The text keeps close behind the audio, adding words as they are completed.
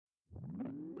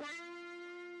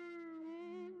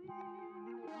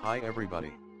Hi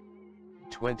everybody.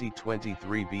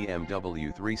 2023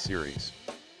 BMW 3 Series.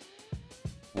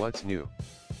 What's new?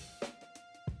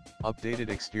 Updated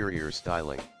exterior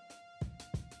styling.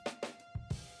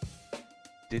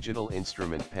 Digital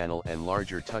instrument panel and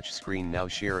larger touchscreen now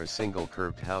share a single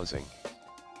curved housing.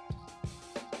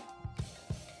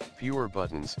 Fewer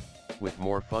buttons, with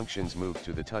more functions moved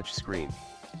to the touchscreen.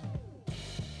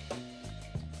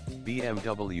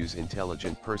 BMW's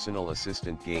intelligent personal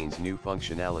assistant gains new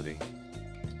functionality.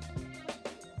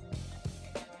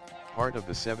 Part of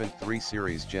the 7th 3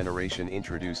 Series generation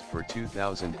introduced for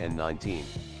 2019.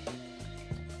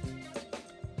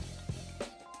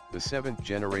 The 7th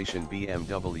generation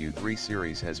BMW 3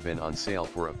 Series has been on sale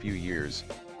for a few years,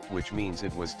 which means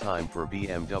it was time for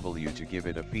BMW to give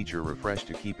it a feature refresh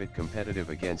to keep it competitive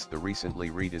against the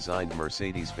recently redesigned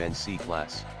Mercedes-Benz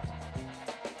C-Class.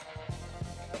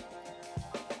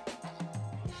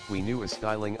 We knew a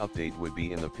styling update would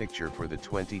be in the picture for the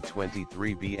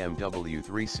 2023 BMW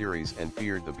 3 Series and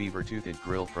feared the beaver-toothed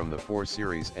grille from the 4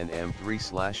 Series and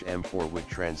M3/M4 would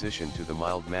transition to the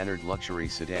mild-mannered luxury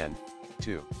sedan,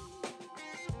 too.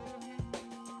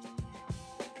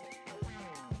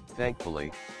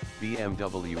 Thankfully,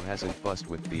 BMW hasn't fussed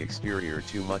with the exterior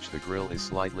too much. The grille is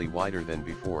slightly wider than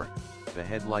before, the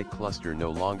headlight cluster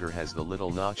no longer has the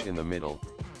little notch in the middle,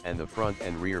 and the front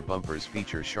and rear bumpers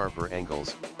feature sharper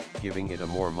angles, giving it a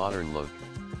more modern look.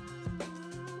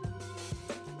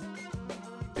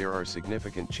 There are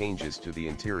significant changes to the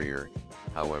interior,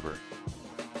 however.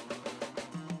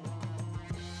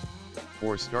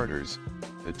 For starters,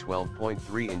 the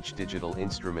 12.3-inch digital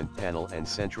instrument panel and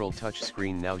central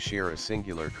touchscreen now share a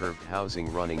singular curved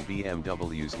housing running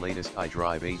BMW's latest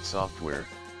iDrive 8 software.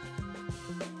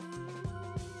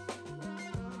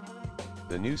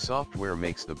 The new software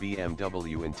makes the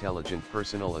BMW intelligent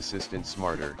personal assistant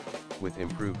smarter, with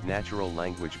improved natural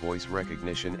language voice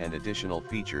recognition and additional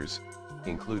features,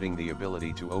 including the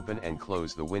ability to open and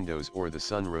close the windows or the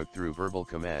sunroof through verbal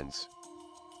commands.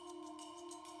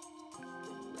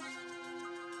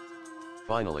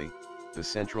 Finally, the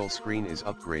central screen is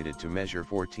upgraded to measure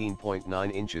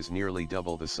 14.9 inches, nearly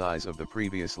double the size of the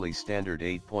previously standard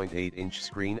 8.8-inch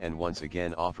screen, and once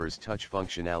again offers touch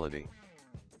functionality.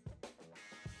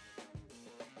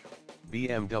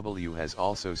 BMW has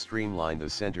also streamlined the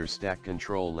center stack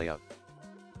control layout.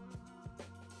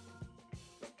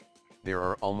 There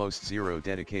are almost zero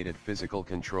dedicated physical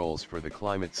controls for the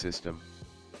climate system.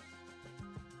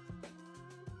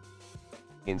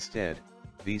 Instead,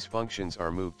 these functions are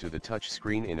moved to the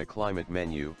touchscreen in a climate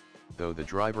menu, though the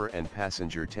driver and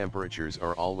passenger temperatures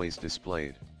are always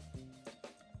displayed.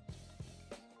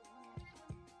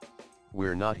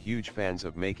 We're not huge fans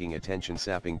of making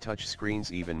attention-sapping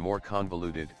touchscreens even more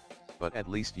convoluted, but at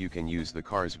least you can use the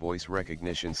car's voice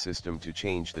recognition system to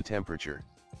change the temperature.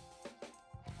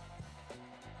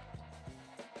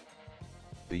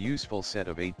 The useful set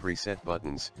of 8 preset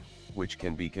buttons, which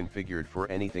can be configured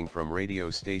for anything from radio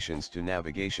stations to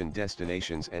navigation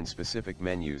destinations and specific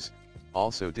menus,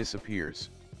 also disappears.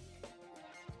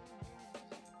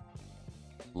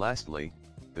 Lastly,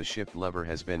 the shift lever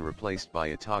has been replaced by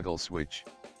a toggle switch.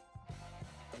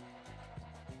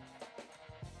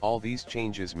 All these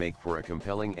changes make for a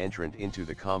compelling entrant into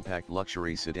the compact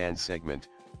luxury sedan segment,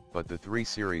 but the 3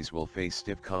 Series will face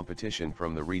stiff competition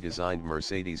from the redesigned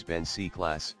Mercedes-Benz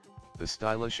C-Class, the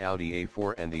stylish Audi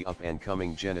A4 and the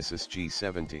up-and-coming Genesis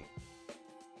G70.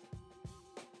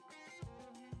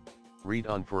 Read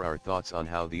on for our thoughts on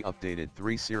how the updated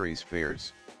 3 Series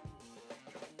fares.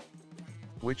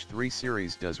 Which 3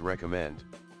 Series does recommend?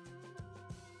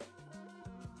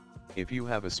 If you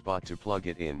have a spot to plug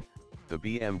it in, the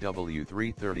BMW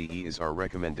 330e is our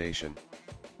recommendation.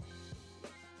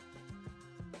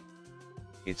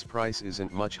 Its price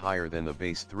isn't much higher than the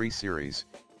base 3 Series,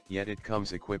 yet it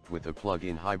comes equipped with a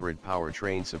plug-in hybrid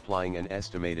powertrain supplying an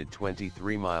estimated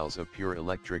 23 miles of pure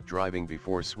electric driving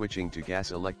before switching to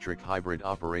gas-electric hybrid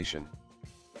operation.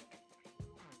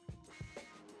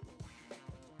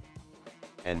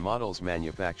 And models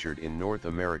manufactured in North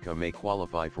America may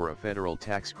qualify for a federal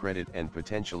tax credit and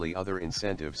potentially other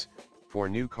incentives. For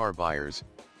new car buyers,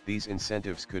 these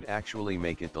incentives could actually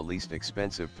make it the least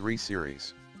expensive 3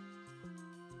 Series.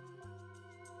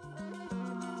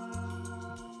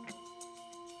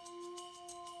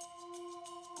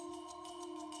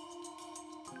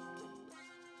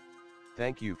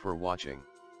 Thank you for watching.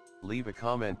 Leave a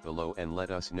comment below and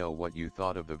let us know what you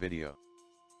thought of the video.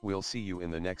 We'll see you in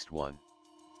the next one.